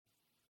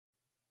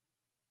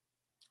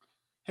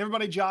Hey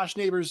everybody, Josh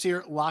Neighbors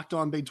here, Locked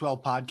On Big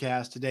 12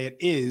 podcast. Today it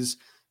is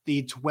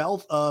the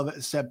 12th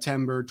of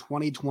September,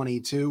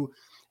 2022.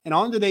 And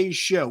on today's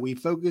show, we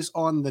focus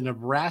on the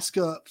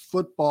Nebraska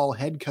football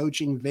head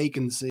coaching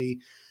vacancy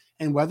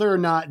and whether or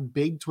not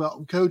Big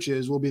 12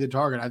 coaches will be the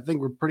target. I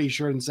think we're pretty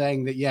sure in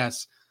saying that,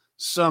 yes,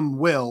 some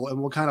will. And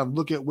we'll kind of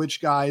look at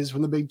which guys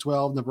from the Big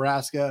 12,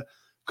 Nebraska,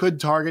 could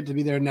target to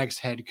be their next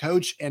head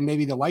coach and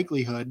maybe the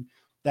likelihood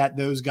that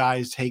those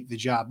guys take the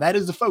job. That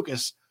is the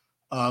focus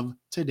of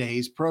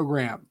today's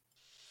program.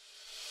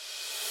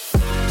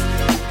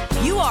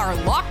 You are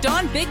Locked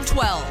On Big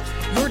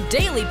 12, your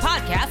daily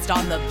podcast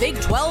on the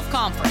Big 12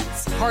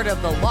 Conference, part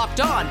of the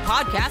Locked On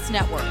Podcast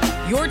Network,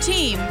 your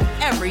team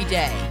every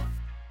day.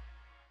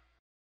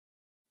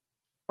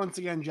 Once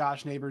again,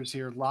 Josh Neighbors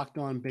here, Locked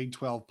On Big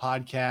 12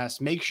 podcast.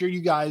 Make sure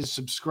you guys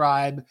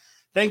subscribe.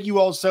 Thank you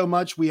all so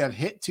much. We have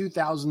hit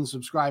 2,000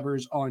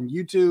 subscribers on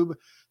YouTube.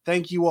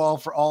 Thank you all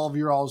for all of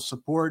your all's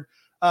support.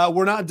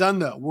 We're not done,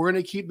 though. We're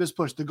going to keep this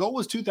push. The goal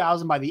was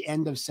 2,000 by the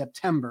end of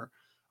September.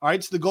 All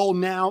right, so the goal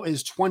now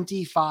is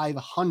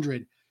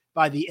 2,500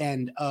 by the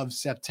end of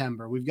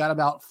September. We've got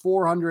about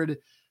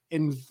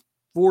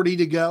 440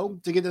 to go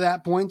to get to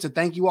that point. So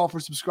thank you all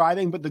for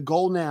subscribing. But the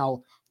goal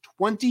now,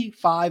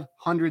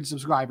 2,500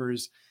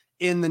 subscribers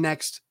in the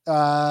next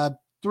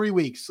 3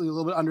 weeks, a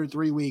little bit under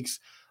 3 weeks.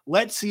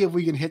 Let's see if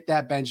we can hit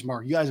that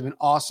benchmark. You guys have been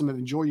awesome. I've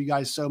enjoyed you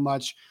guys so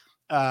much.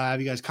 Have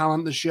you guys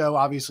comment on the show?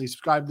 Obviously,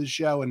 subscribe to the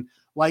show and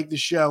like the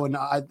show, and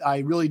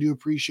I really do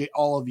appreciate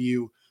all of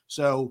you.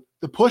 So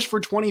the push for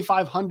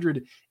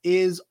 2,500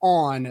 is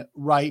on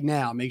right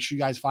now. Make sure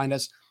you guys find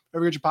us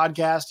over at your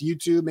podcast,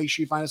 YouTube. Make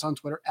sure you find us on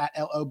Twitter at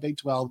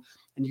LOBig12,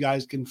 and you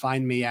guys can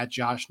find me at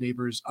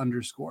JoshNeighbors_.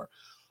 All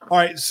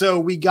right, so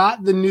we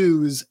got the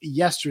news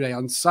yesterday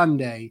on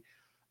Sunday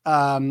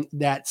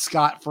that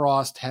Scott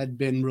Frost had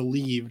been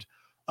relieved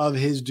of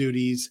his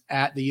duties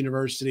at the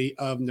University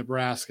of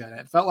Nebraska. And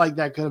it felt like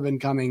that could have been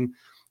coming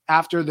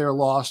after their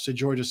loss to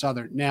Georgia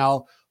Southern.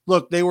 Now,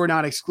 look, they were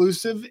not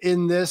exclusive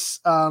in this,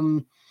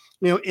 in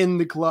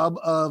the club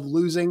of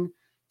losing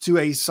to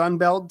a Sun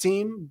Belt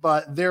team,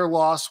 but their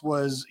loss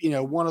was,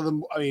 one of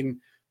them. I mean,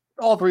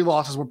 all three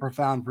losses were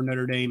profound for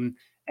Notre Dame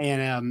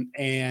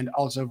and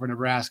also for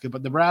Nebraska.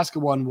 But Nebraska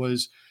one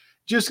was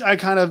just a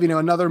kind of,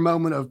 another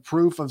moment of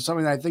proof of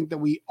something that I think that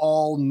we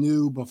all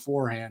knew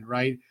beforehand,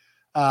 right?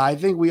 I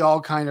think we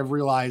all kind of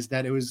realized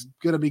that it was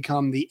going to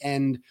become the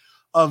end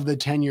of the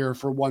tenure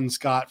for one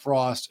Scott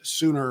Frost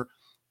sooner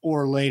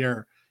or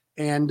later.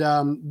 And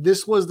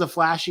this was the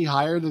flashy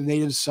hire, the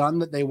native son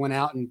that they went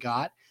out and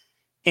got,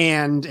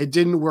 and it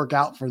didn't work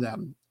out for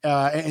them.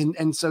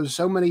 And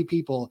so many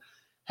people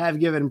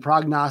have given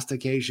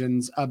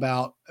prognostications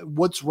about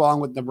what's wrong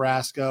with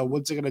Nebraska,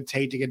 what's it going to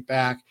take to get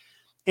back.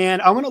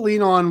 And I'm going to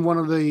lean on one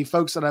of the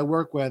folks that I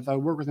work with. I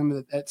work with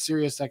him at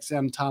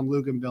SiriusXM, Tom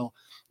Luganbill.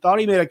 Thought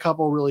he made a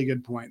couple really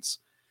good points.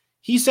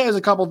 He says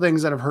a couple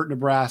things that have hurt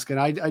Nebraska, and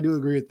I do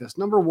agree with this.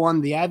 Number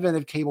one, the advent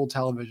of cable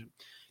television.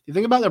 You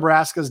think about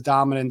Nebraska's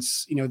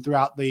dominance,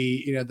 throughout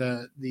the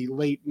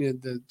late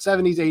the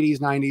 70s, 80s,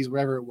 90s,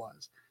 whatever it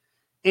was.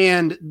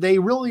 And they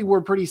really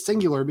were pretty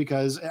singular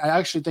because I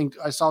actually think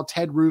I saw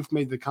Ted Roof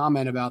made the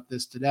comment about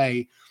this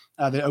today,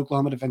 the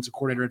Oklahoma defensive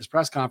coordinator at his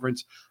press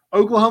conference.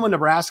 Oklahoma and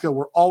Nebraska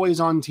were always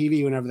on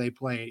TV whenever they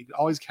played. You could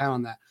always count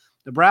on that.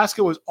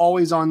 Nebraska was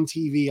always on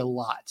TV a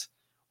lot,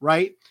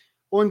 right?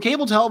 Well, when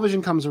cable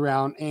television comes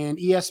around and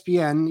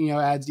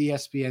ESPN, adds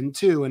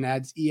ESPN2 and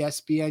adds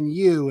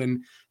ESPNU,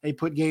 and they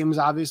put games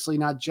obviously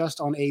not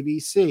just on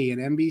ABC,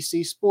 and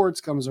NBC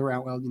Sports comes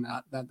around. Well,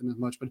 not that as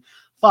much, but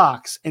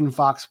Fox and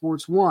Fox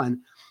Sports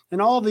 1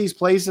 and all of these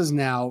places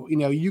now,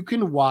 you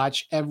can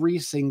watch every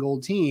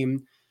single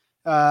team.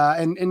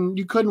 And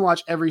you couldn't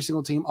watch every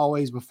single team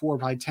always before,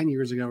 probably 10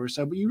 years ago or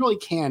so, but you really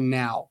can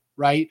now,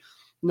 right?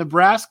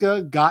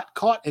 Nebraska got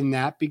caught in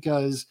that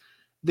because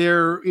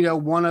they're,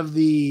 one of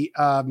the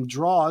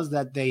draws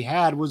that they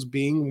had was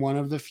being one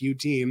of the few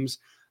teams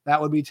that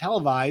would be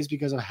televised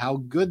because of how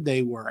good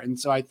they were. And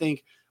so I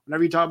think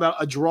whenever you talk about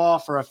a draw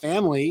for a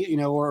family,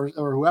 or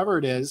whoever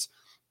it is,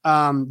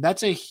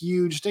 that's a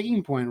huge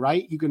sticking point,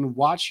 right? You can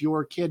watch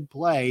your kid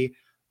play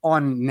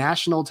on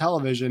national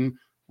television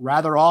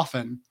rather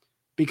often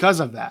because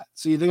of that.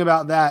 So you think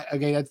about that,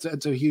 okay,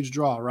 that's a huge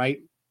draw,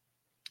 right?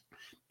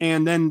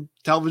 And then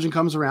television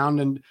comes around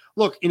and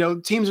look,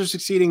 teams are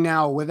succeeding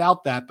now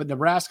without that, but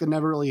Nebraska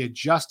never really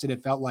adjusted,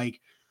 it felt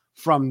like,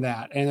 from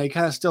that. And they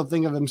kind of still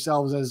think of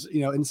themselves as,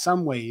 in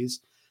some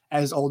ways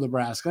as old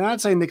Nebraska. I'm not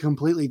saying they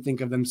completely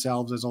think of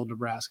themselves as old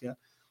Nebraska.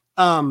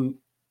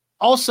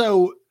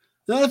 Also,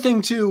 the other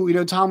thing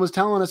too, Tom was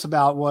telling us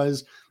about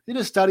was they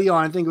did a study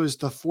on, I think it was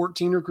the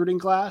 14 recruiting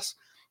class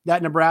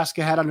that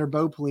Nebraska had under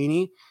Bo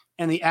Pelini.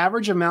 And the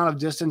average amount of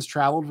distance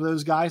traveled for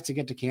those guys to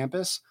get to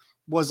campus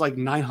was like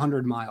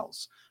 900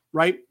 miles,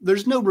 right?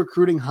 There's no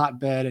recruiting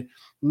hotbed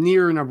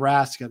near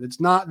Nebraska. That's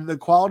not the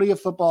quality of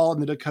football in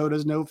the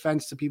Dakotas. No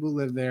offense to people who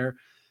live there,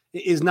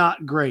 is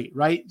not great,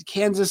 right?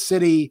 Kansas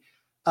City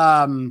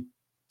and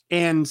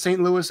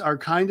St. Louis are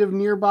kind of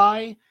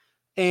nearby.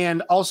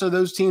 And also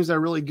those teams that are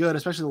really good,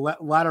 especially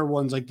the latter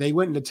ones, like they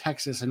went into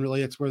Texas and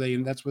really that's where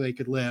they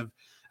could live.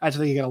 That's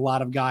where they get a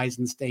lot of guys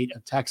in the state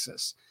of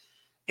Texas.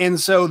 And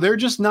so they're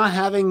just not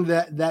having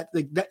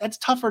that's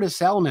tougher to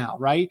sell now,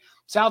 right?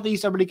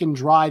 Southeast, everybody can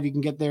drive. You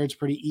can get there. It's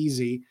pretty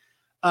easy.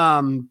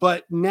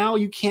 But now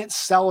you can't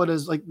sell it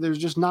as like, there's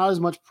just not as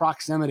much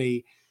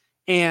proximity.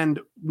 And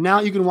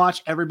now you can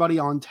watch everybody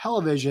on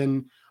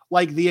television,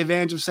 like the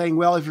advantage of saying,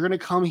 well, if you're going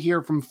to come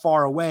here from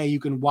far away, you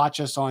can watch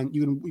us on,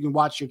 you can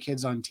watch your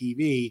kids on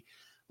TV.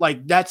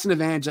 Like that's an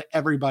advantage that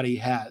everybody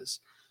has.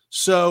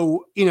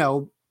 So,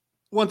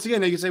 once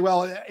again, they can say,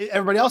 well,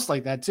 everybody else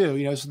like that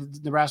too, so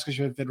Nebraska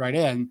should fit right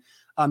in.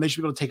 They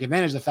should be able to take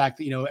advantage of the fact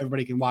that,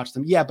 everybody can watch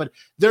them. Yeah, but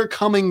they're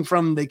coming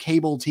from the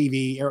cable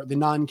TV or the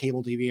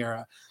non-cable TV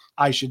era,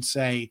 I should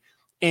say.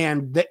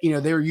 And that,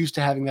 they were used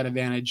to having that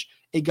advantage.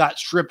 It got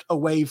stripped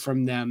away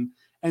from them.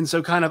 And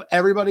so kind of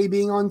everybody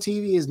being on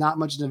TV is not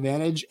much an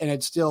advantage. And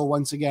it's still,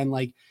 once again,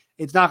 like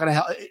it's not going to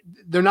help.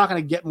 They're not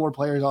going to get more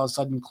players all of a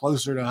sudden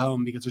closer to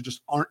home because there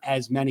just aren't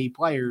as many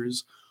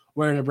players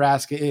where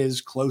Nebraska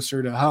is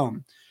closer to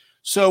home.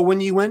 So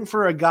when you went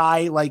for a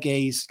guy like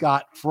a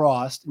Scott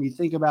Frost and you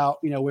think about,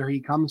 where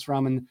he comes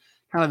from and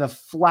kind of the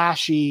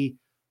flashy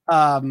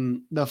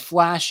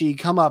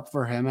come up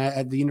for him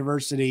at the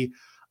University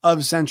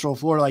of Central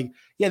Florida, like,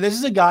 yeah, this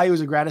is a guy who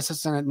was a grad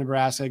assistant at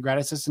Nebraska, grad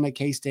assistant at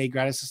K-State,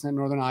 grad assistant at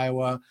Northern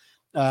Iowa,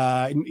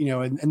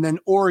 and then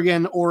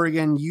Oregon,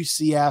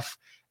 UCF,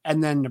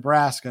 and then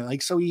Nebraska.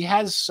 Like, so he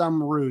has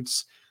some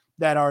roots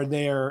that are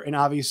there, and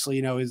obviously,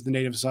 is the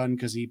native son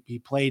because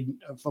he played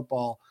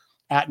football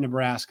at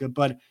Nebraska,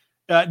 but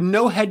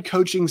no head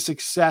coaching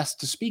success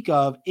to speak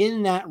of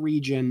in that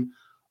region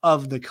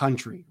of the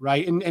country,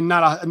 right? And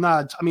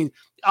I mean,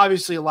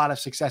 obviously a lot of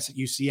success at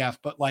UCF,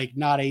 but like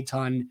not a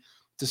ton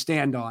to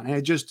stand on.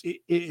 And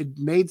it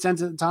made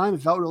sense at the time.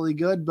 It felt really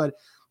good, but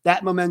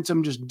that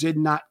momentum just did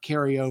not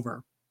carry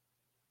over.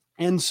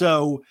 And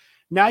so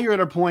now you're at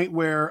a point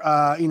where,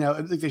 I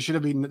think they should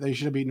have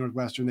beaten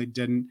Northwestern. They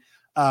didn't.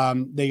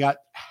 They got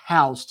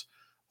housed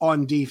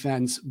on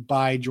defense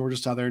by Georgia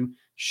Southern.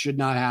 Should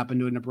not happen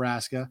to a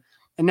Nebraska.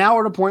 And now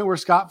we're at a point where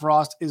Scott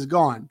Frost is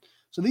gone.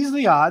 So these are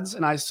the odds.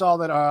 And I saw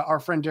that our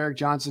friend Derek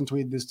Johnson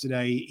tweeted this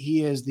today.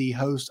 He is the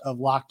host of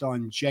Locked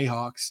On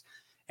Jayhawks.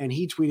 And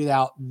he tweeted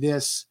out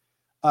this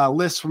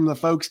list from the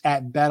folks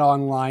at Bet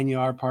Online,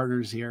 our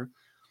partners here.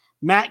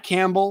 Matt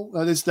Campbell,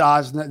 this is the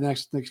odds, the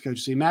next coach.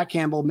 See, Matt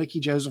Campbell,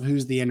 Mickey Joseph,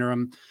 who's the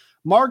interim,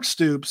 Mark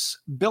Stoops,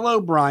 Bill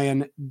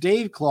O'Brien,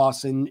 Dave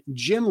Clawson,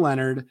 Jim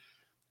Leonard,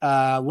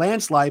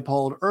 Lance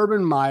Leipold,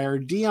 Urban Meyer,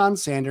 Deion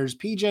Sanders,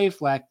 PJ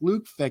Fleck,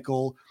 Luke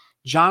Fickell,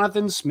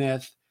 Jonathan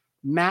Smith,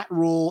 Matt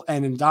Rule,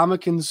 and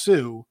Ndamukong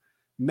Suh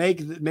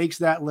makes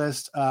that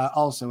list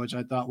also, which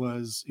I thought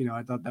was,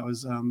 that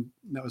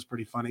was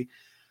pretty funny.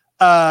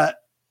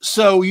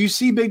 So you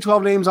see Big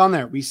 12 names on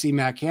there. We see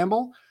Matt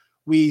Campbell.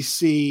 We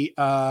see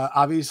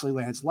obviously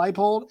Lance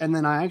Leipold, and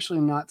then I actually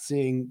am not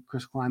seeing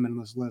Chris Klieman on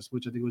this list,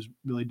 which I think was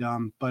really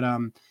dumb, but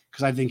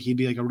because I think he'd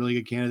be like a really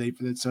good candidate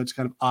for this. So it's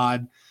kind of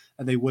odd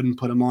that they wouldn't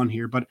put him on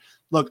here. But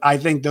look, I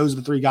think those are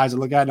the three guys to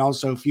look at, and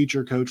also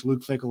future coach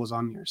Luke Fickell is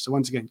on here. So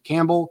once again,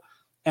 Campbell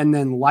and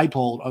then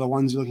Leipold are the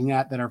ones you're looking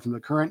at that are from the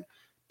current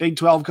Big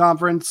 12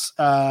 conference,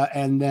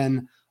 and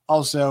then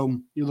also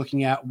you're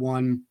looking at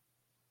one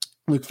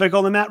Luke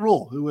Fickell and Matt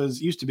Rule, who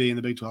used to be in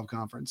the Big 12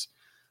 conference.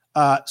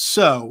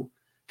 So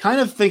kind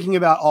of thinking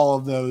about all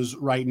of those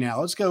right now,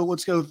 let's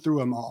go through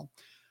them all.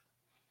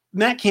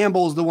 Matt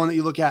Campbell is the one that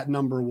you look at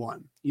number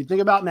one. You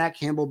think about Matt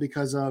Campbell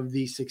because of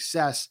the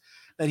success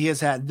that he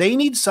has had. They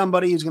need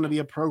somebody who's going to be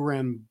a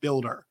program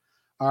builder.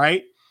 All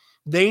right.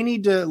 They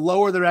need to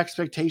lower their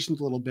expectations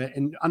a little bit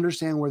and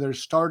understand where they're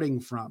starting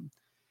from.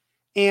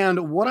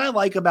 And what I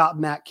like about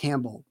Matt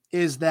Campbell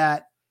is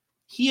that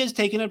he has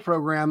taken a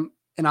program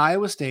in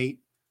Iowa State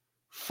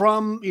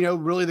from,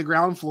 really the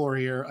ground floor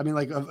here. I mean,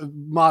 like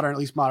at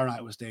least modern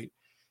Iowa State,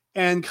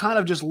 and kind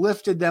of just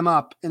lifted them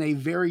up in a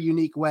very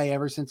unique way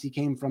ever since he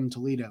came from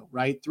Toledo,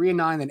 right?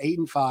 3-9, then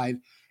 8-5,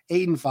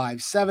 8-5,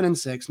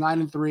 7-6,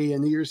 9-3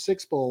 in the year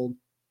 6 bowl,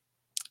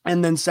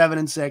 and then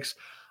 7-6.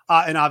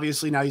 And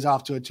obviously now he's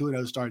off to a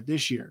 2-0 start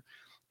this year.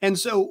 And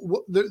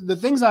so the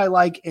things I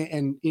like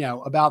and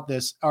about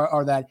this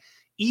are that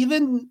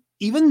even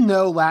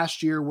though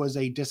last year was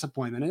a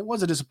disappointment, and it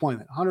was a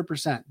disappointment,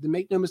 100%,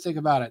 make no mistake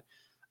about it.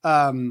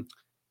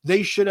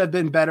 They should have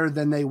been better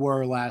than they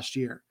were last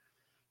year.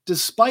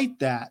 Despite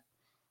that,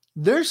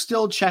 they're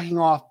still checking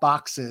off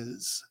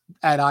boxes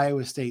at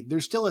Iowa State. They're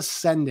still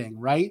ascending,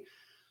 right?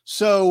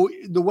 So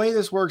the way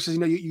this works is,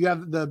 you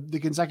have the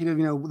consecutive,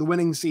 the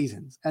winning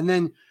seasons. And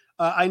then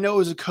I know it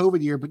was a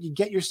COVID year, but you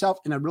get yourself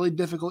in a really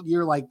difficult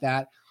year like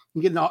that.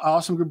 You get an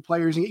awesome group of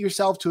players and get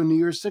yourself to a New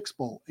Year's Six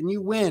Bowl, and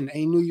you win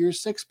a New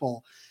Year's Six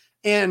Bowl.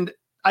 And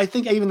I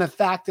think even the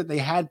fact that they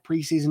had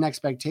preseason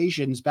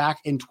expectations back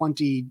in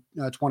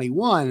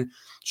 2021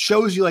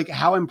 shows you like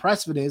how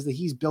impressive it is that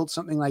he's built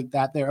something like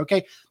that there.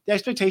 Okay, the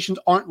expectations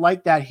aren't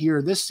like that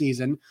here this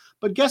season,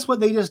 but guess what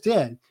they just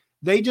did?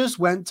 They just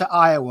went to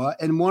Iowa,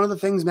 and one of the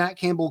things Matt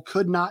Campbell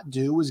could not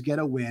do was get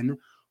a win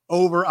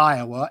over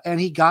Iowa, and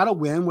he got a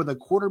win with a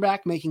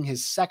quarterback making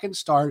his second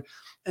start,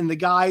 and the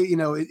guy,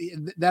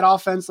 that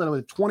offense led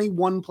with a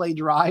 21-play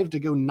drive to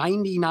go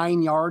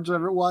 99 yards,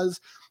 whatever it was,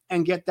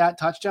 and get that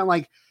touchdown.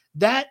 Like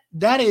that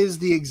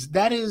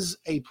is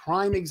a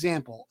prime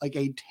example, like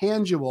a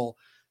tangible,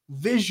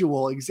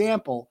 visual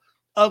example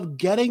of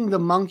getting the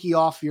monkey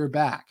off your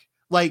back.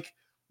 Like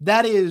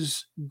that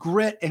is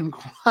grit and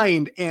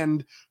grind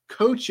and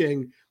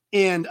coaching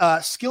and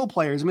skill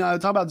players. I mean, I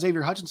talk about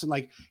Xavier Hutchinson.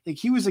 Like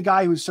he was a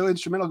guy who was so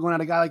instrumental going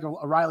at a guy like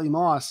a Riley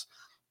Moss.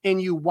 And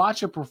you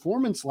watch a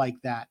performance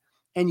like that,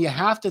 and you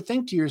have to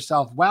think to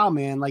yourself, wow,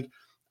 man, like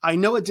I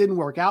know it didn't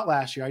work out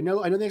last year. I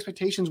know the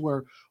expectations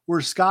were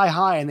sky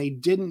high and they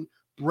didn't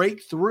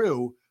break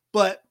through,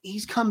 but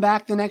he's come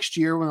back the next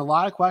year when a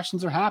lot of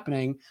questions are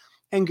happening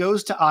and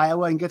goes to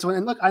Iowa and gets one.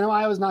 And look, I know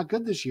Iowa's not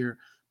good this year,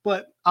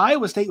 but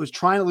Iowa State was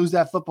trying to lose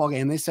that football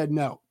game. They said,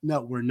 no,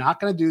 we're not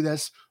going to do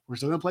this. We're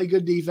still going to play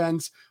good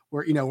defense.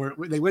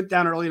 They went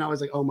down early, and I was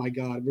like, oh my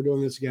God, we're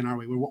doing this again, aren't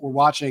we? We're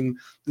watching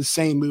the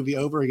same movie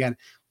over again.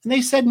 And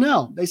they said,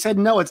 no,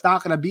 it's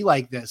not going to be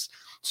like this.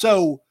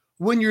 So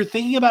when you're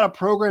thinking about a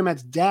program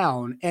that's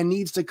down and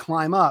needs to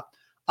climb up,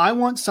 I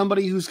want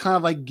somebody who's kind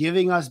of like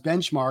giving us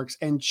benchmarks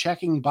and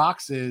checking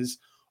boxes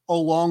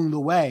along the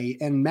way.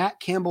 And Matt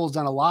Campbell's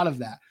done a lot of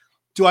that.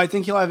 Do I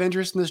think he'll have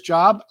interest in this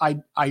job?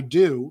 I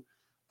do.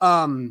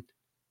 I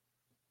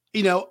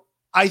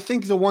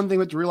think the one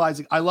thing to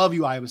realize, I love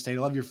you, Iowa State.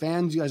 I love your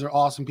fans. You guys are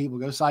awesome people.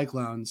 Go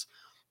Cyclones.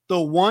 The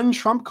one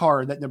trump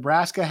card that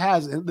Nebraska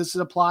has, and this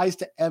applies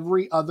to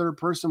every other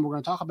person we're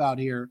going to talk about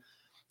here,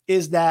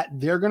 is that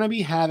they're going to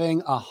be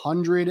having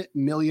 $100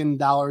 million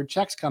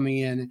checks coming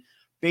in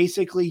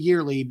basically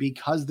yearly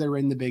because they're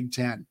in the Big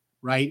Ten,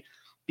 right?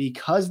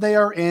 Because they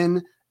are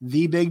in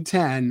the Big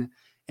Ten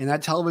and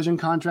that television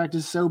contract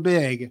is so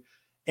big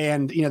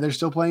and, they're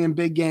still playing in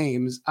big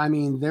games. I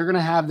mean, they're going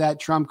to have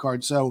that trump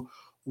card. So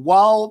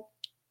while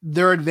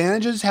their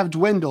advantages have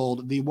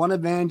dwindled, the one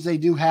advantage they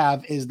do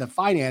have is the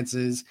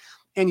finances.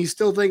 And you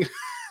still think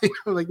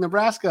like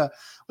Nebraska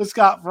with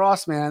Scott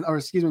Frost,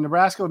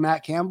 Nebraska with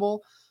Matt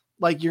Campbell,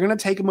 like you're going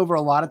to take them over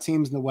a lot of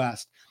teams in the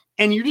West.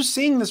 And you're just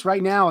seeing this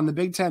right now in the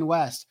Big Ten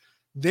West.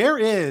 There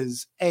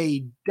is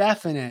a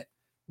definite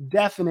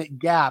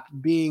gap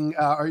being,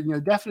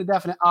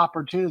 definite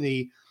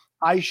opportunity,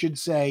 I should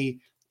say,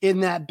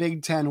 in that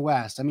Big Ten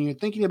West. I mean, you're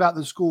thinking about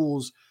the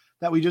schools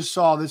that we just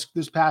saw this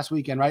past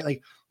weekend, right?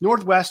 Like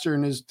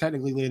Northwestern is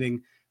technically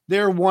leading.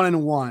 They're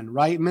 1-1,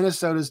 right?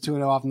 Minnesota's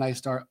 2-0 off a nice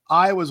start.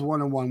 Iowa's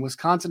 1-1.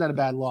 Wisconsin had a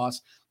bad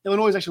loss.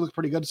 Illinois actually looks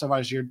pretty good so far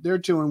this year. They're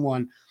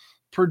 2-1.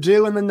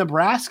 Purdue and then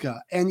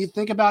Nebraska. And you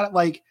think about it,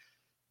 like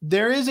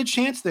there is a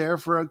chance there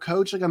for a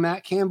coach like a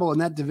Matt Campbell in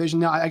that division.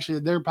 Now, actually,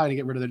 they're probably going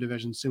to get rid of their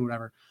division soon,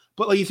 whatever.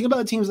 But like you think about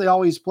the teams they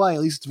always play,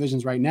 at least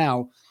divisions right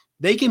now,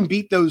 they can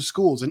beat those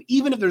schools. And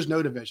even if there's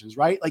no divisions,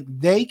 right? Like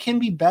they can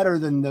be better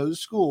than those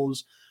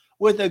schools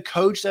with a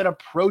coach that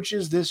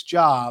approaches this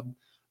job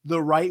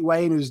the right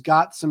way and who's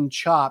got some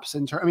chops.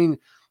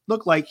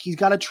 Look, like he's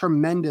got a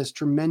tremendous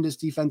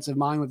defensive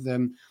mind with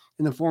them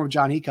in the form of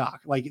John Heacock.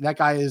 Like that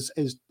guy is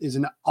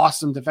an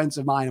awesome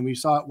defensive mind. And we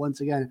saw it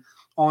once again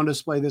on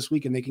display this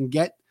week. And they can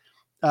get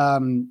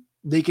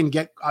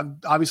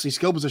obviously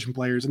skill position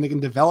players and they can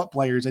develop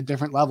players at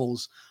different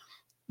levels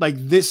like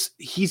this.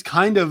 He's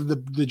kind of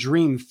the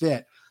dream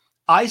fit.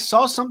 I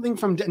saw something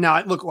from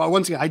now. Look,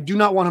 once again, I do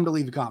not want him to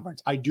leave the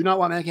conference. I do not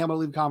want Matt Campbell to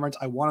leave the conference.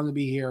 I want him to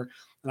be here.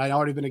 And I'd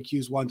already been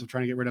accused once of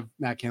trying to get rid of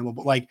Matt Campbell.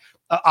 But like,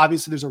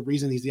 obviously, there's a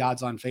reason he's the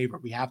odds-on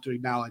favorite. We have to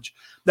acknowledge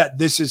that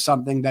this is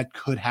something that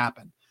could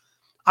happen.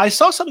 I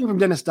saw something from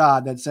Dennis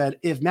Dodd that said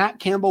if Matt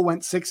Campbell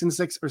went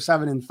 6-6 or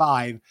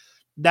 7-5,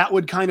 that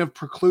would kind of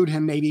preclude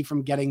him maybe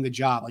from getting the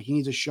job. Like he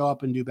needs to show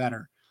up and do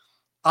better.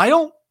 I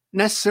don't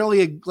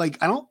necessarily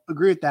I don't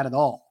agree with that at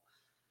all.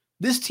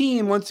 This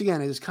team, once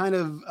again, is kind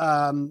of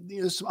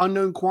some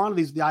unknown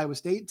quantities of the Iowa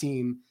State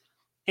team.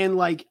 And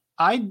I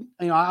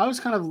was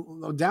kind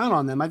of down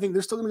on them. I think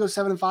they're still going to go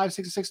 7-5,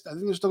 6-6. I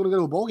think they're still going to go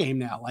to a bowl game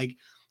now. I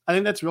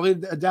think that's really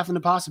a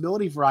definite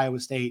possibility for Iowa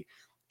State.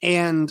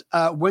 And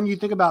when you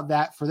think about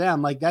that for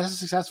them, that's a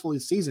successful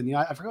season.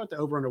 I forgot what the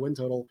over-under win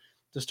total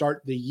to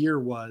start the year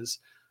was.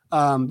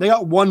 They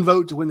got one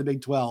vote to win the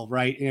Big 12,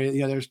 right?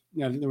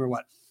 They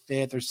were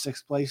fifth or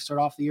sixth place to start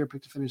off the year,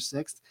 picked to finish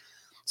sixth.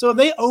 So if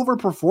they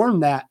overperform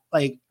that,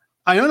 I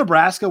know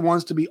Nebraska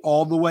wants to be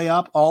all the way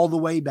up, all the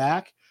way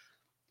back,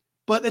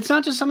 but it's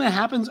not just something that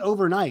happens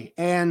overnight.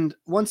 And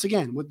once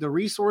again, with the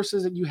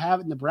resources that you have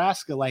at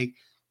Nebraska,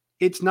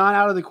 it's not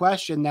out of the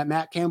question that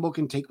Matt Campbell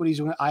can take what he's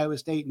doing at Iowa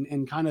State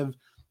and kind of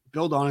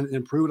build on it and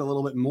improve it a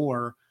little bit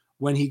more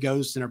when he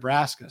goes to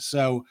Nebraska.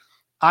 So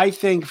I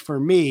think for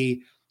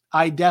me,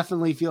 I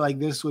definitely feel like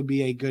this would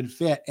be a good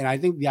fit. And I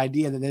think the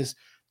idea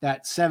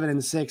that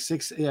 7-5,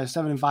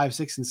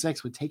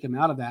 6-6 would take him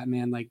out of that,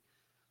 man.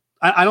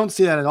 I don't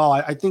see that at all.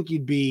 I think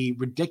you'd be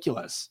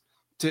ridiculous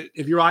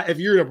if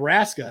you're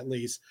Nebraska, at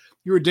least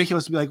you're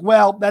ridiculous to be like,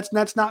 well,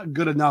 that's not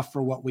good enough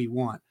for what we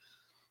want.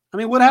 I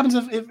mean, what happens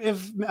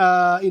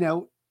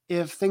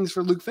if things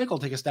for Luke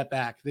Fickell take a step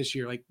back this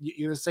year? Like,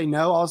 you're going to say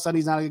no, all of a sudden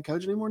he's not a good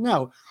coach anymore?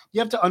 No,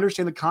 you have to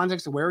understand the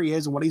context of where he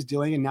is and what he's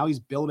doing. And now he's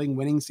building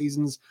winning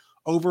seasons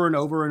over and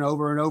over and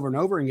over and over and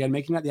over again,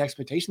 making that the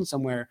expectation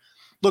somewhere.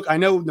 Look, I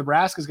know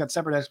Nebraska's got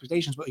separate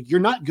expectations, but you're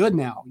not good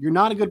now. You're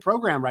not a good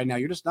program right now.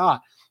 You're just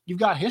not. You've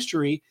got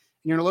history,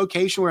 and you're in a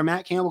location where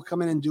Matt Campbell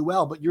come in and do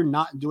well, but you're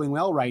not doing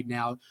well right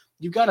now.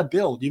 You've got to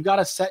build. You've got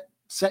to set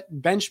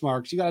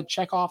benchmarks. You got to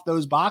check off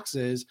those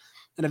boxes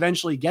and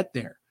eventually get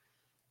there.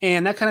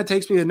 And that kind of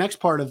takes me to the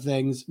next part of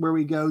things, where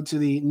we go to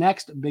the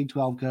next Big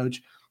 12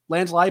 coach.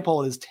 Lance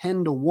Leipold is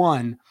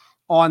 10-1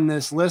 on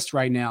this list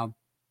right now.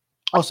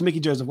 Also, Mickey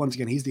Joseph, once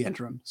again, he's the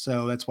interim,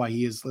 so that's why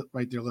he is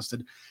right there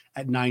listed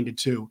at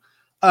 9-2.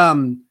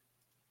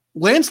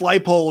 Lance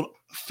Leipold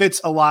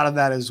fits a lot of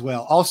that as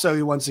well.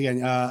 Also, once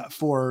again,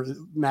 for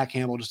Matt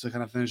Campbell, just to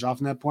kind of finish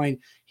off on that point,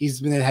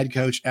 he's been the head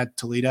coach at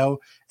Toledo,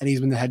 and he's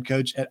been the head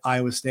coach at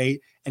Iowa State,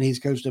 and he's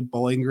coached at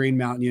Bowling Green,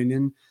 Mount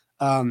Union,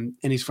 and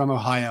he's from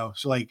Ohio.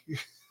 So, like,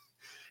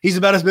 he's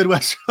about as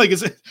Midwest. Like,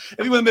 if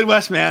you went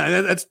Midwest,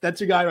 man,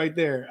 that's your guy right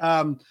there.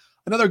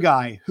 Another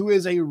guy who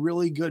is a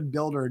really good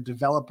builder,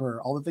 developer,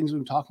 all the things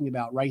we've been talking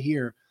about right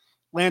here,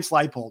 Lance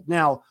Leipold.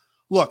 Now,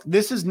 look,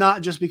 this is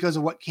not just because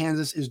of what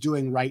Kansas is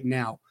doing right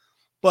now,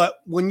 but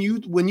when you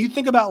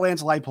think about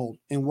Lance Leipold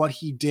and what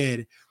he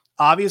did,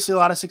 obviously a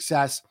lot of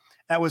success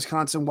at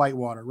Wisconsin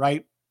Whitewater,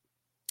 right?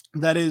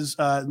 That is,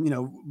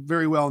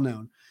 very well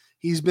known.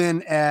 He's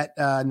been at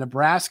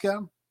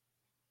Nebraska.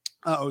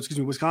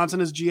 Wisconsin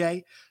as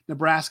GA,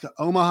 Nebraska,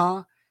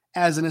 Omaha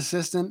as an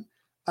assistant.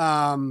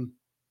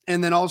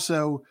 And then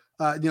also,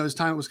 his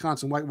time at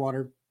Wisconsin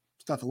Whitewater,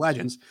 stuff of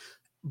legends,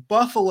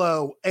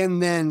 Buffalo,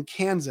 and then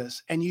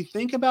Kansas. And you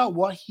think about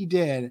what he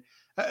did,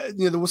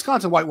 the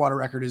Wisconsin Whitewater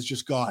record is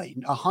just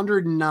gaudy,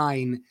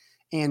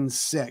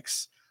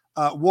 109-6.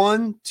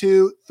 1,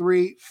 2,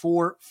 3,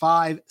 4,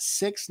 5,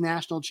 6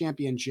 national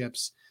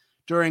championships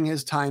during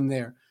his time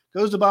there.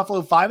 Goes to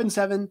Buffalo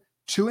 5-7,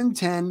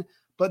 2-10,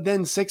 but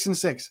then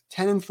 6-6,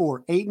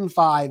 10-4,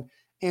 8-5,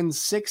 and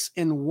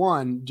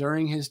 6-1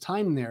 during his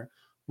time there.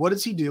 What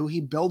does he do?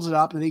 He builds it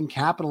up and he can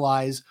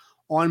capitalize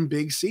on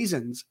big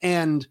seasons.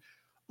 And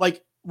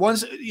like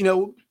once,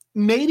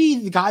 maybe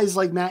the guys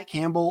like Matt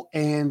Campbell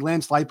and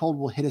Lance Leipold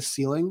will hit a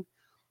ceiling.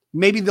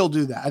 Maybe they'll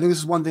do that. I think this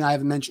is one thing I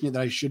haven't mentioned yet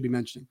that I should be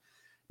mentioning.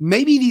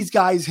 Maybe these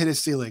guys hit a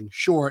ceiling,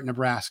 sure, at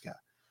Nebraska,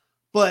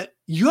 but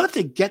you have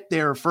to get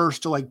there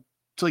first to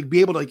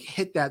be able to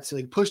hit that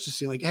ceiling, push the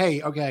ceiling.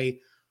 Hey, okay,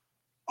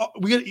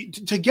 we got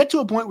to get to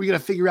a point where you got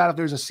to figure out if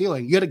there's a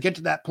ceiling. You got to get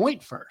to that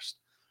point first,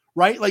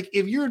 right? Like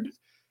if you're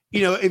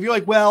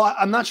like, well,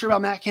 I'm not sure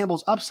about Matt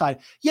Campbell's upside.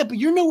 Yeah, but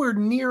you're nowhere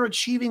near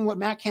achieving what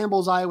Matt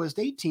Campbell's Iowa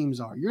State teams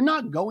are. You're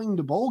not going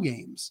to bowl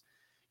games.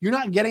 You're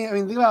not getting,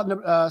 think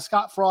about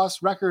Scott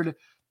Frost's record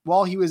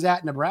while he was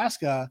at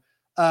Nebraska,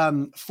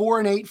 4-8,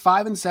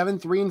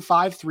 5-7, 3-5,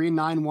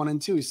 3-9,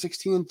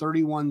 1-2,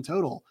 16-31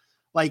 total.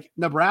 Like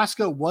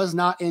Nebraska was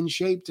not in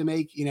shape to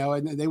make,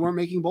 and they weren't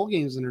making bowl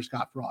games under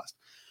Scott Frost.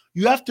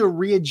 You have to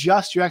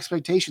readjust your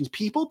expectations.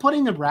 People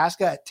putting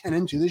Nebraska at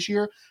 10-2 this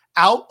year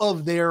out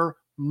of their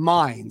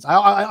minds.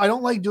 I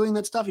don't like doing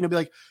that stuff,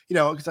 because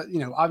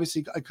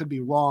obviously I could be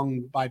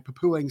wrong by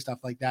poo-pooing stuff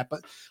like that.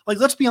 But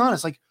let's be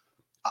honest,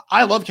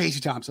 I love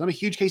Casey Thompson. I'm a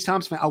huge Casey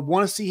Thompson fan. I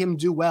want to see him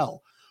do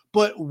well.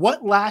 But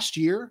what last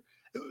year,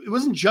 it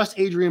wasn't just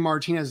Adrian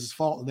Martinez's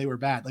fault that they were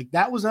bad.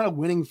 That was not a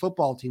winning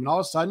football team. And all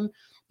of a sudden,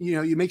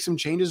 you make some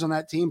changes on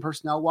that team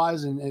personnel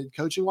wise and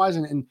coaching wise.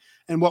 And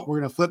what we're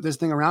going to flip this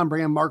thing around,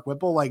 bring in Mark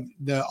Whipple,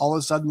 all of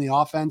a sudden the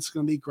offense is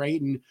going to be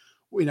great. And,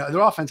 their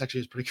offense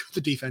actually is pretty good.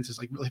 The defense is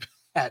really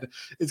bad.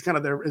 It's kind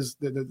of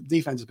the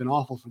defense has been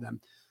awful for them.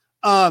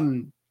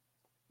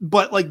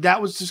 But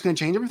that was just going to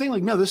change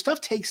everything. No, this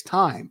stuff takes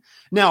time.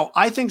 Now,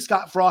 I think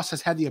Scott Frost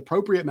has had the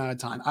appropriate amount of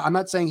time. I'm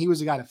not saying he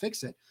was the guy to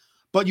fix it,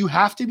 but you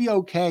have to be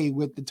okay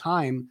with the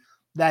time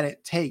that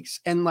it takes.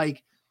 And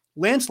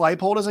Lance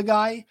Leipold is a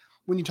guy,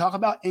 when you talk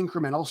about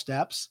incremental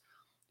steps,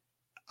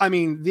 I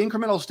mean, the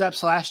incremental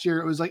steps last year,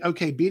 it was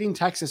okay, beating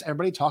Texas,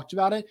 everybody talked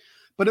about it,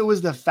 but it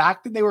was the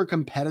fact that they were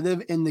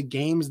competitive in the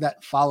games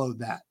that followed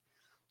that.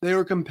 They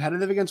were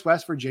competitive against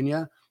West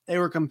Virginia. They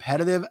were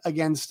competitive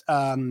against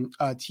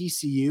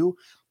TCU.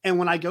 And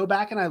when I go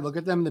back and I look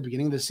at them in the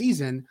beginning of the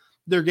season,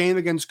 their game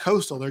against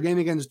Coastal, their game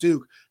against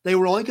Duke, they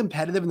were only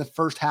competitive in the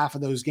first half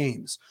of those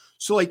games.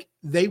 So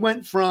they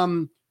went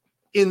from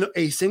in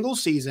a single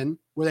season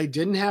where they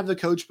didn't have the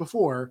coach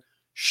before,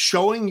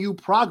 showing you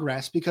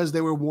progress because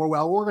they were more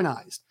well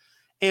organized.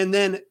 And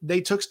then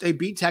they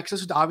beat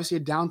Texas, with obviously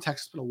a down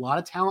Texas, but a lot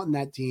of talent in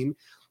that team.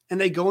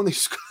 And they go and they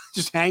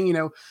just hang,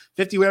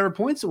 50 whatever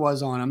points it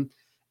was on them.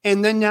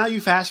 And then now you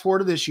fast forward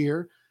to this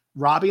year.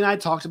 Robbie and I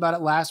talked about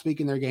it last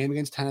week in their game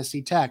against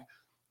Tennessee Tech.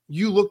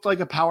 You looked like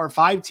a Power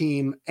 5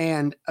 team,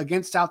 and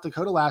against South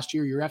Dakota last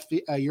year, your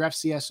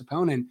FCS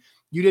opponent,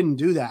 you didn't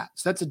do that.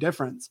 So that's a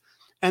difference.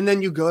 And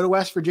then you go to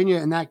West Virginia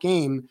in that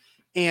game,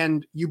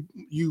 and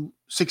you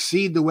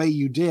succeed the way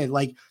you did.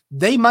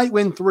 They might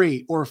win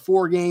 3 or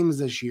 4 games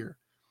this year.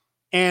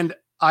 And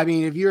I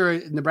mean, if you're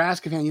a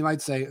Nebraska fan, you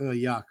might say, oh,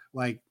 yuck.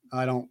 Like,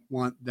 I don't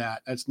want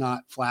that. That's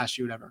not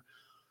flashy, whatever.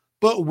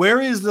 But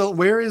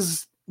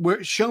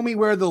show me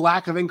where the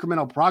lack of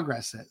incremental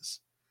progress is.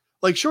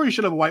 Like, sure, you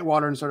should have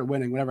Whitewater and started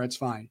winning, whatever. It's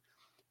fine.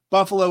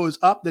 Buffalo is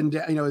up, then,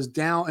 is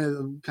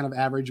down, kind of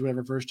average,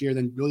 whatever, first year,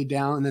 then really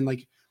down. And then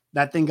like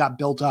that thing got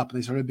built up and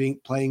they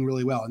started playing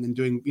really well and then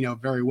doing,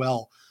 very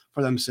well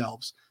for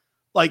themselves.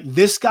 Like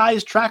this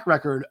guy's track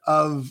record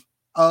of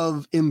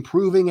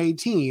improving a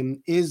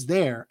team is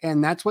there.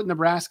 And that's what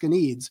Nebraska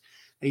needs.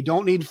 They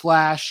don't need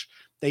flash.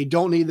 They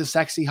don't need the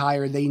sexy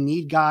hire. They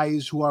need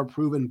guys who are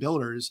proven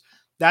builders.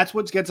 That's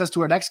what gets us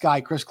to our next guy,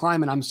 Chris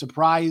Klieman. I'm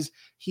surprised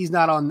he's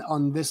not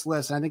on this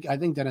list. And I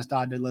think Dennis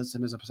Dodd did list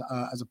him as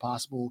a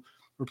possible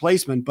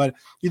replacement. But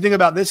you think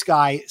about this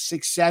guy,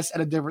 success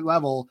at a different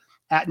level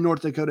at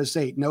North Dakota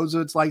State, knows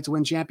what it's like to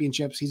win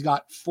championships. He's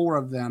got 4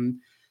 of them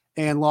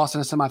and lost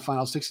in a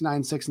semifinal,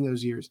 69-6 in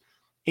those years.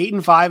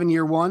 8-5 in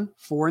year 1,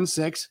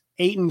 4-6,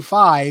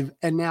 8-5,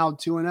 and now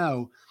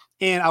 2-0.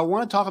 And I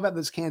want to talk about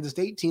this Kansas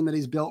State team that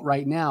he's built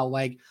right now.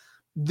 Like,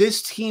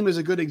 this team is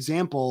a good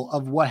example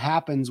of what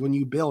happens when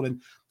you build.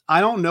 And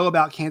I don't know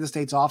about Kansas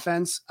State's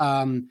offense.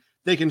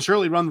 They can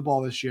surely run the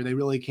ball this year. They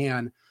really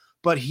can.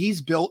 But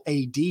he's built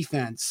a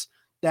defense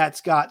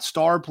that's got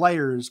star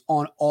players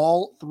on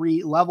all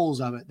 3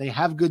 levels of it. They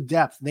have good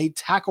depth. They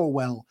tackle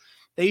well.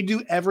 They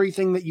do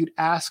everything that you'd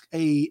ask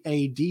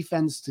a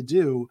defense to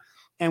do.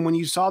 And when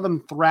you saw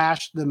them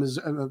thrash the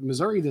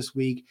Missouri this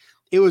week,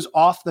 it was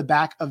off the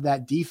back of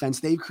that defense.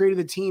 They've created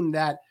a team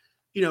that,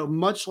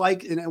 much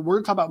like, and we're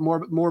going to talk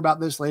about more about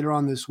this later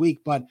on this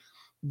week, but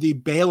the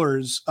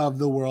Baylors of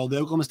the world, the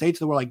Oklahoma States of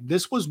the world, like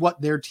this was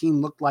what their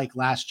team looked like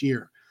last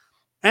year.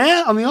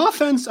 And on the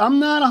offense, I'm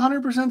not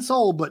 100%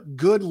 sold, but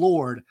good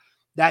Lord,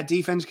 that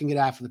defense can get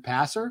after the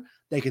passer.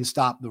 They can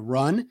stop the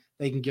run.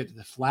 They can get to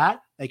the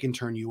flat. They can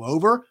turn you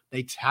over.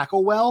 They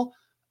tackle well.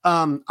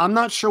 I'm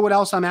not sure what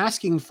else I'm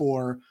asking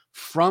for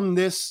from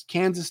this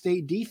Kansas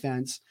State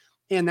defense.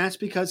 And that's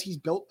because he's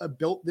built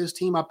this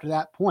team up to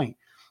that point.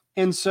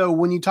 And so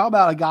when you talk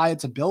about a guy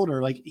that's a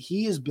builder, like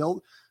he has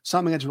built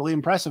something that's really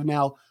impressive.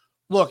 Now,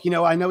 look,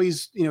 I know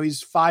he's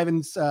 5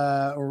 and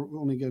or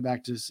let me go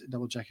back to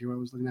double check here what I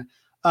was looking at.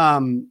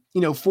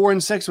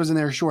 4-6 was in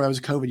there. Sure, that was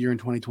a COVID year in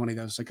 2020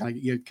 though. So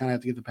you kind of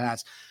have to get the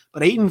pass,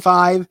 but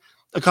 8-5,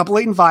 a couple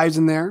 8-5s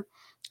in there.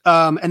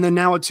 And then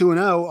now a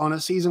 2-0 on a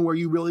season where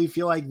you really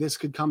feel like this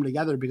could come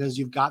together because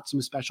you've got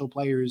some special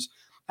players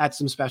at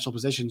some special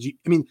positions.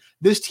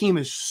 This team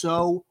is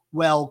so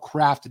well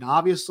crafted.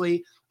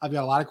 Obviously, I've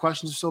got a lot of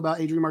questions still about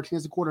Adrian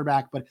Martinez, the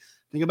quarterback, but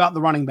think about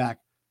the running back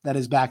that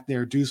is back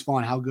there, Deuce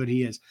Vaughn, how good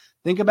he is.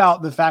 Think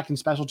about the fact in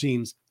special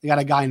teams, they got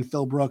a guy in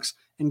Phil Brooks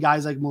and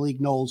guys like Malik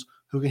Knowles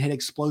who can hit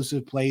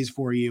explosive plays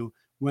for you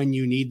when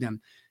you need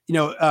them.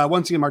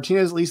 Once again,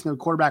 Martinez, at least in the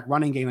quarterback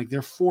running game, like there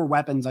are 4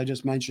 weapons I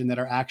just mentioned that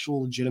are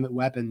actual legitimate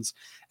weapons.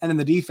 And then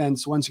the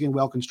defense, once again,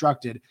 well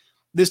constructed.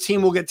 This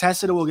team will get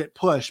tested, it will get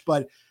pushed.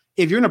 But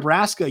if you're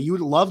Nebraska, you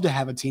would love to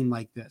have a team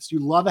like this.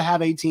 You'd love to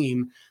have a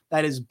team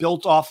that is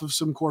built off of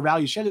some core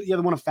values. They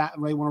want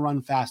to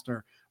run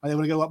faster, or they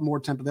want to go up more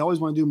tempo. They always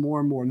want to do more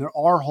and more. And there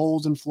are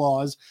holes and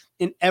flaws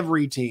in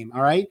every team.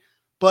 All right.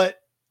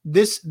 But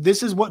this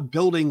is what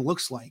building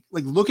looks like.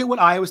 Like, look at what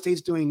Iowa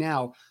State's doing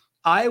now.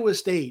 Iowa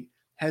State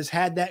has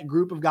had that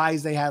group of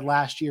guys they had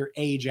last year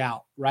age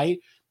out, right?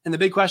 And the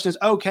big question is,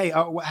 okay,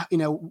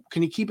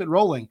 can you keep it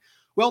rolling?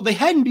 Well, they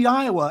hadn't beat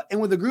Iowa, and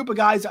with a group of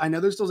guys, I know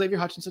there's still Xavier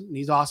Hutchinson, and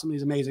he's awesome,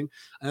 he's amazing.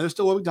 I know there's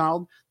still Will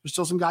McDonald, there's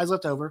still some guys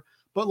left over,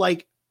 but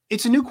like,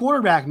 it's a new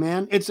quarterback,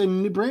 man. It's a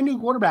brand new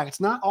quarterback. It's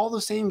not all the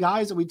same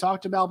guys that we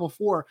talked about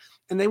before,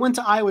 and they went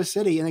to Iowa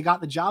City, and they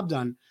got the job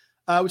done.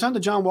 We talked to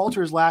John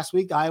Walters last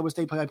week, the Iowa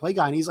State play-by-play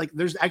guy, and he's like,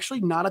 there's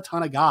actually not a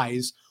ton of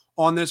guys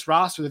on this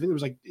roster. I think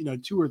there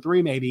was 2 or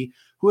 3 maybe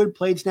who had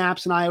played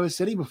snaps in Iowa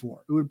City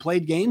before, who had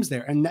played games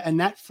there. And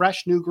that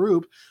fresh new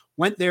group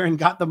went there and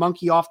got the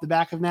monkey off the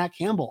back of Matt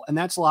Campbell. And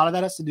that's a lot of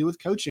that has to do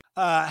with coaching,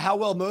 how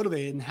well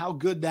motivated and how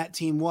good that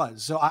team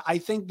was. So I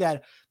think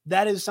that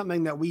is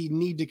something that we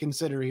need to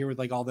consider here with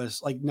like all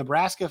this. Like,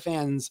 Nebraska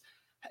fans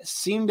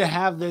seem to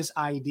have this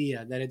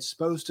idea that it's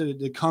supposed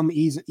to come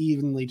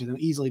easily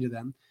to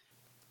them.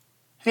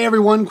 Hey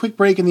everyone, quick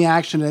break in the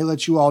action today.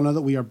 Let you all know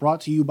that we are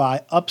brought to you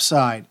by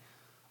Upside.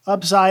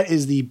 Upside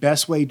is the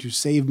best way to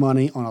save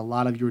money on a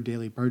lot of your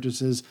daily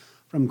purchases.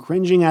 From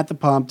cringing at the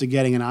pump to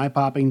getting an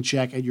eye-popping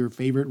check at your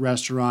favorite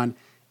restaurant,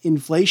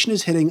 inflation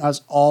is hitting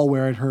us all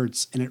where it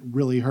hurts, and it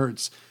really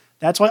hurts.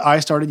 That's why I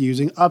started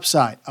using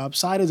Upside.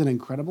 Upside is an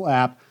incredible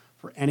app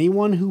for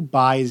anyone who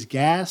buys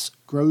gas,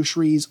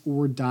 groceries,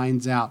 or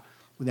dines out.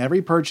 With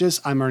every purchase,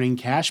 I'm earning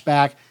cash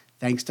back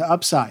thanks to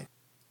Upside.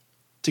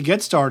 To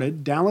get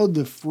started, download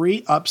the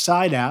free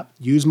Upside app,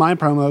 use my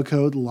promo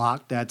code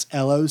LOCKED, that's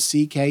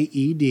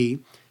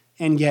LOCKED,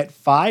 and get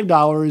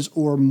 $5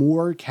 or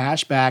more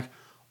cash back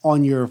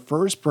on your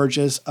first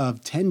purchase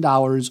of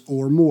 $10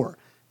 or more.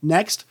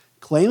 Next,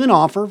 claim an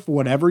offer for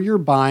whatever you're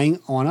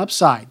buying on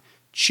Upside.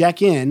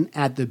 Check in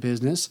at the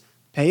business,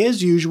 pay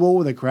as usual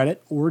with a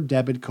credit or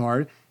debit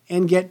card,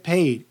 and get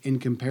paid. In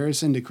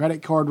comparison to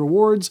credit card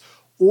rewards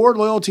or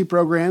loyalty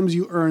programs,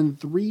 you earn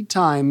 3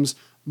 times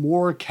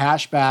more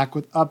cash back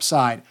with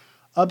Upside.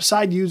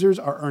 Upside users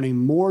are earning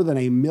more than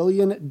 $1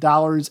 million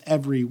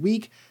every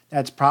week.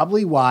 That's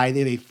probably why they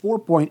have a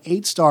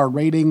 4.8 star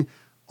rating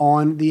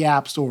on the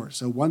App Store.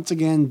 So once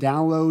again,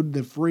 download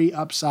the free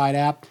Upside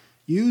app.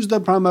 Use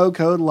the promo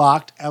code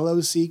LOCKED,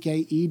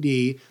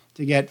 LOCKED,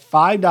 to get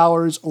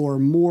 $5 or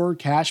more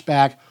cash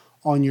back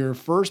on your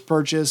first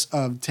purchase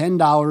of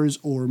 $10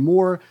 or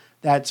more.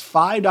 That's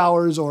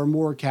 $5 or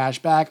more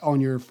cash back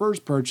on your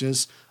first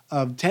purchase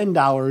of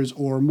 $10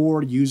 or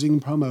more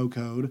using promo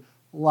code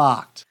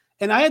LOCKED.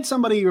 And I had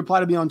somebody reply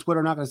to me on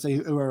Twitter, I'm not going to say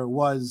who it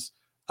was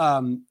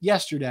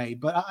yesterday,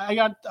 but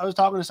I was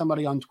talking to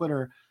somebody on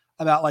Twitter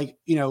about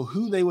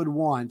who they would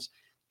want.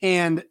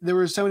 And there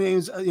were so many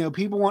names,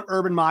 people want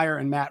Urban Meyer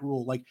and Matt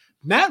Rule. Like,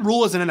 Matt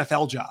Rule is an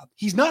NFL job.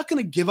 He's not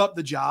going to give up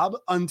the job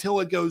until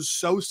it goes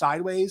so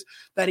sideways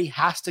that he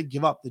has to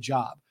give up the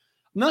job.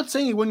 I'm not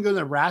saying he wouldn't go to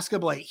Nebraska,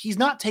 but he's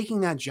not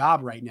taking that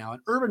job right now.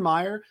 And Urban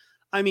Meyer,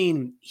 I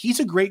mean, he's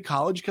a great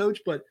college coach,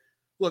 but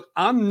look,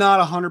 I'm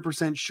not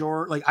 100%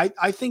 sure.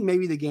 I think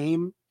maybe the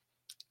game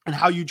and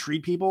how you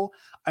treat people,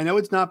 I know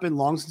it's not been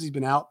long since he's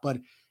been out, but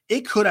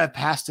it could have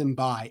passed him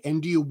by.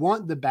 And do you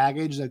want the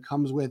baggage that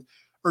comes with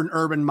an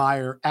Urban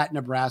Meyer at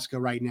Nebraska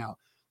right now?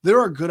 There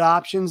are good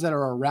options that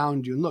are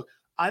around you. And look,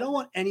 I don't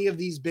want any of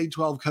these Big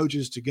 12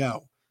 coaches to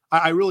go.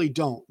 I really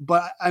don't.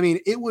 But I mean,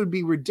 it would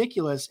be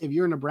ridiculous if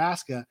you're in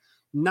Nebraska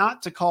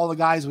not to call the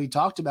guys we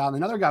talked about. And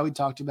another guy we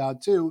talked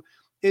about too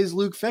is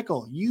Luke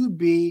Fickell. You'd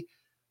be,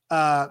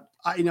 I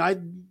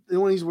don't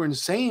want these were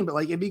insane, but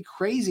it'd be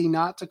crazy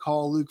not to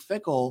call Luke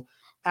Fickell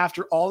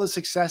after all the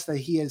success that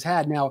he has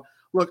had. Now,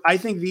 look, I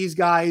think these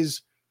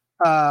guys,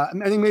 I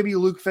think maybe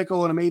Luke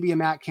Fickell and maybe a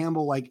Matt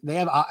Campbell, they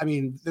have,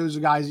 those are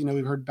guys,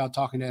 we've heard about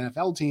talking to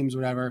NFL teams or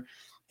whatever,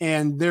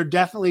 and they're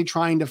definitely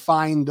trying to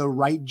find the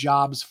right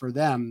jobs for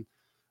them.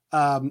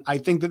 I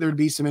think that there'd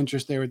be some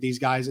interest there with these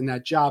guys in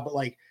that job, but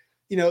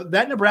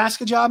that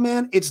Nebraska job,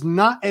 man, it's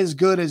not as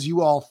good as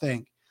you all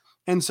think.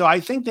 And so I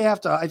think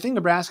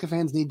Nebraska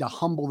fans need to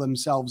humble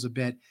themselves a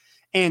bit,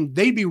 and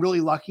they'd be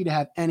really lucky to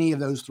have any of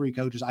those 3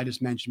 coaches I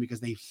just mentioned because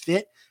they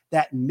fit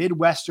that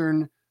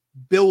Midwestern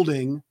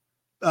building,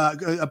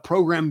 a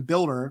program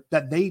builder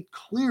that they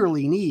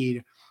clearly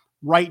need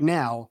right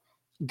now.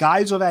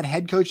 Guys who have had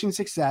head coaching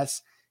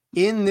success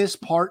in this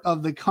part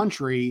of the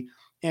country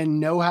and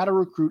know how to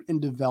recruit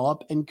and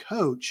develop and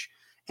coach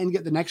and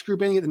get the next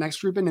group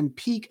in, and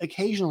peak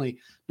occasionally.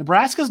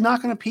 Nebraska's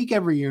not going to peak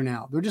every year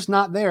now. They're just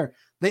not there.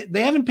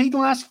 They haven't peaked in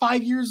the last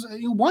 5 years,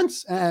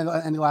 once in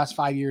the last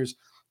 5 years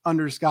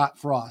under Scott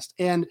Frost.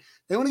 And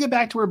they want to get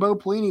back to where Bo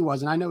Pelini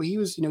was. And I know he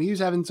was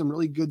having some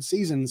really good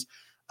seasons.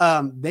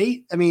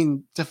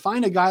 To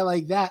find a guy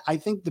like that, I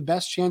think the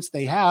best chance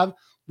they have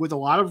with a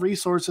lot of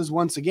resources,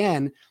 once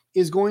again,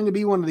 is going to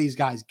be one of these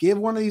guys. Give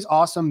one of these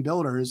awesome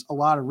builders a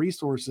lot of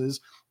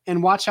resources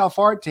and watch how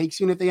far it takes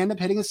you. And if they end up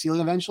hitting a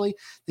ceiling, eventually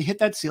they hit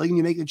that ceiling and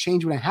you make the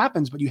change when it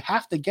happens, but you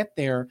have to get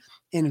there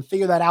and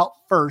figure that out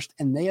first.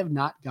 And they have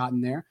not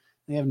gotten there.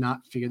 They have not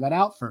figured that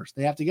out first.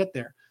 They have to get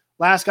there.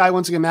 Last guy,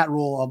 once again, Matt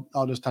Rule.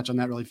 I'll just touch on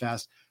that really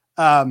fast.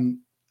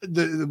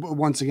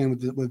 Once again,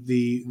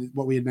 with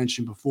what we had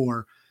mentioned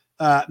before,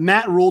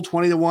 Matt Rule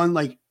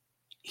 20-1,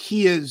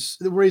 he is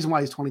the reason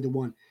why he's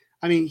 20-1.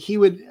 I mean,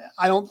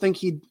 I don't think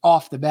he'd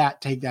off the bat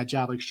take that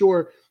job.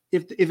 Sure,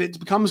 if it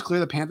becomes clear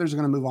the Panthers are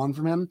going to move on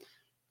from him,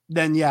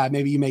 then yeah,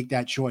 maybe you make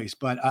that choice.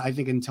 But I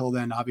think until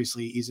then,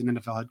 obviously he's an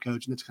NFL head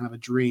coach and it's kind of a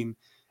dream.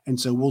 And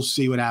so we'll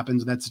see what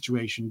happens in that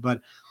situation.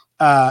 But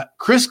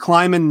Chris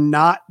Kleiman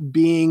not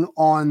being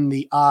on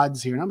the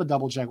odds here. And I'm going to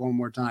double check one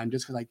more time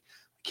just because I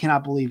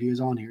cannot believe he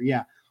was on here.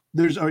 Yeah,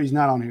 he's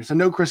not on here. So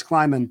no Chris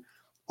Kleiman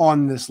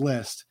on this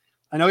list.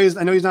 I know he's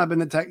not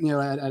been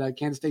at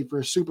Kansas State for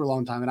a super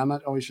long time, and I'm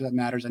not always sure that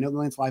matters. I know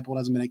Lance Leipold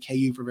hasn't been at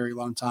KU for a very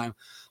long time.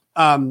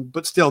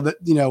 But still,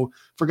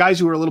 for guys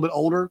who are a little bit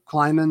older,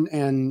 Kleiman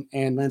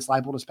and Lance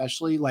Leipold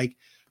especially,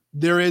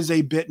 there is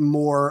a bit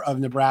more of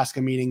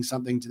Nebraska meaning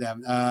something to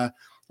them.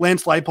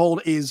 Lance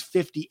Leipold is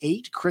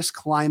 58. Chris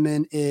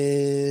Kleiman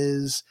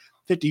is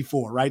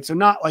 54, right? So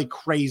not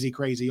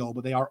crazy old,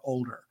 but they are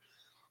older.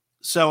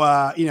 So,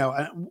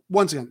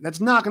 once again,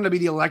 that's not going to be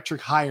the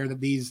electric hire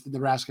that these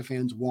Nebraska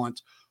fans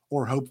want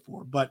or hope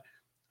for. But,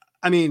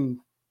 I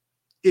mean,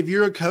 if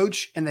you're a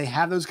coach and they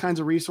have those kinds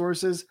of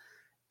resources,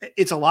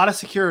 it's a lot of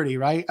security,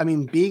 right? I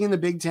mean, being in the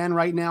Big Ten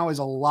right now is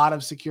a lot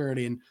of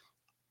security. And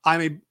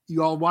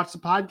you all watch the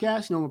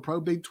podcast, I'm a pro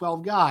Big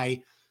 12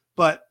 guy,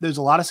 but there's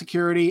a lot of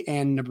security,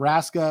 and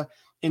Nebraska,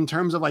 in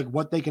terms of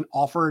what they can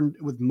offer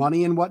with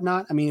money and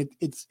whatnot, I mean,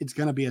 it's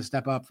going to be a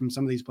step up from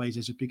some of these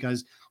places just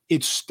because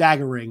it's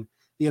staggering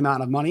the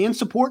amount of money and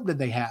support that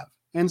they have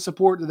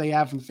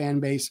from fan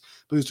base,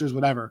 boosters,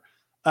 whatever.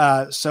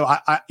 So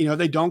I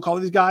they don't call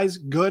these guys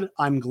good.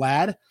 I'm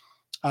glad.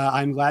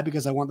 I'm glad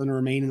because I want them to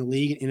remain in the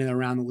league and in and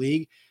around the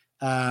league.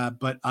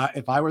 But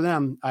if I were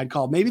them, I'd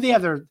call. Maybe they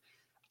have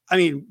I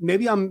mean,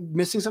 maybe I'm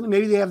missing something.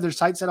 Maybe they have their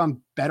sights set on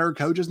better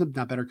coaches,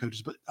 not better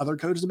coaches, but other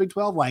coaches in the Big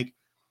 12, like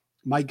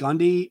Mike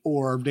Gundy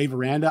or Dave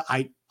Aranda.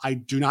 I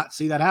do not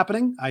see that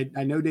happening.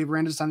 I know Dave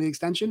Aranda signed the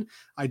extension.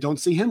 I don't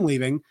see him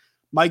leaving.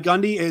 Mike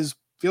Gundy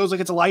feels like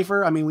it's a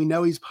lifer. I mean, we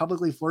know he's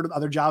publicly flirted with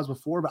other jobs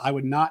before, but I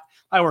would not,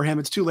 if I were him,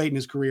 it's too late in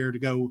his career to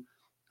go,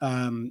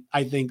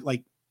 I think,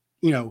 like,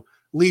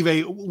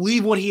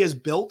 leave what he has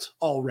built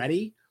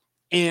already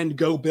and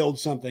go build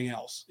something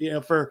else.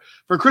 For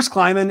Chris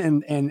Kleiman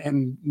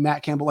and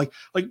Matt Campbell, like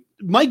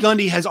Mike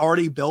Gundy has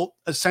already built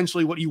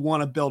essentially what you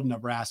want to build in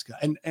Nebraska.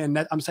 And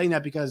that, I'm saying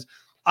that because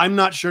I'm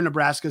not sure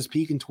Nebraska's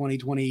peak in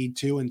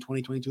 2022 and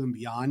 2022 and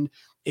beyond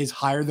is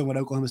higher than what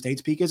Oklahoma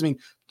State's peak is. I mean,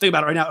 think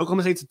about it right now.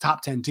 Oklahoma State's a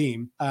top 10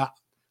 team. I'm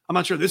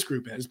not sure this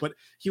group is, but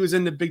he was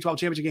in the Big 12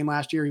 championship game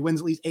last year. He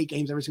wins at least 8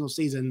 games every single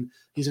season.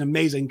 He's an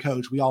amazing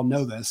coach. We all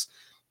know this.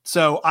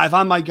 So if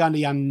I'm Mike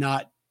Gundy, I'm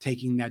not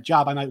taking that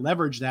job. I might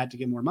leverage that to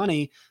get more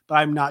money, but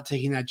I'm not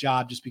taking that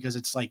job just because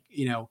it's like,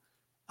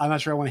 I'm not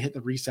sure I want to hit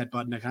the reset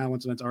button. I kind of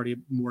want something that's already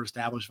more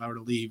established if I were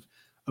to leave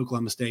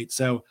Oklahoma State.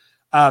 So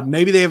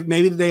maybe they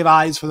have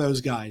eyes for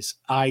those guys.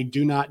 I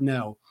do not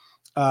know.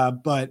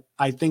 But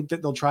I think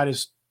that they'll try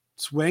to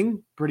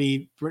swing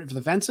pretty for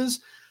the fences.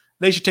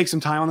 They should take some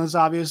time on this,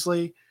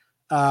 obviously.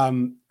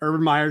 Urban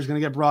Meyer is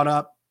going to get brought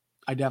up.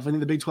 I definitely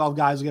think the Big 12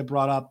 guys will get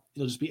brought up.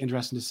 It'll just be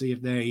interesting to see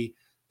if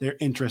their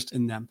interest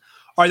in them.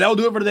 All right, that will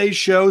do it for today's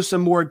show.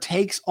 Some more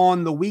takes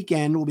on the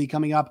weekend will be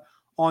coming up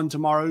on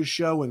tomorrow's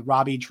show with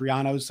Robbie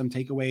Triano. Some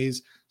takeaways,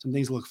 some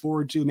things to look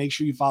forward to. Make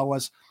sure you follow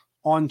us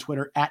on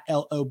Twitter at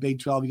LO Big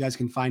 12. You guys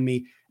can find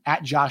me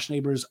at Josh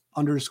Neighbors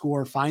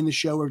 _ find the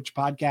show or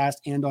podcast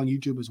and on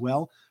YouTube as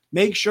well.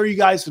 Make sure you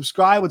guys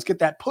subscribe. Let's get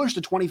that push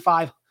to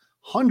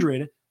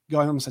 2,500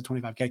 going. I almost said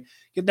 25K.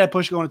 Get that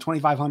push going to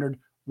 2,500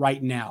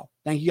 right now.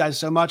 Thank you guys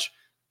so much.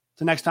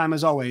 Till next time,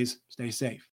 as always, stay safe.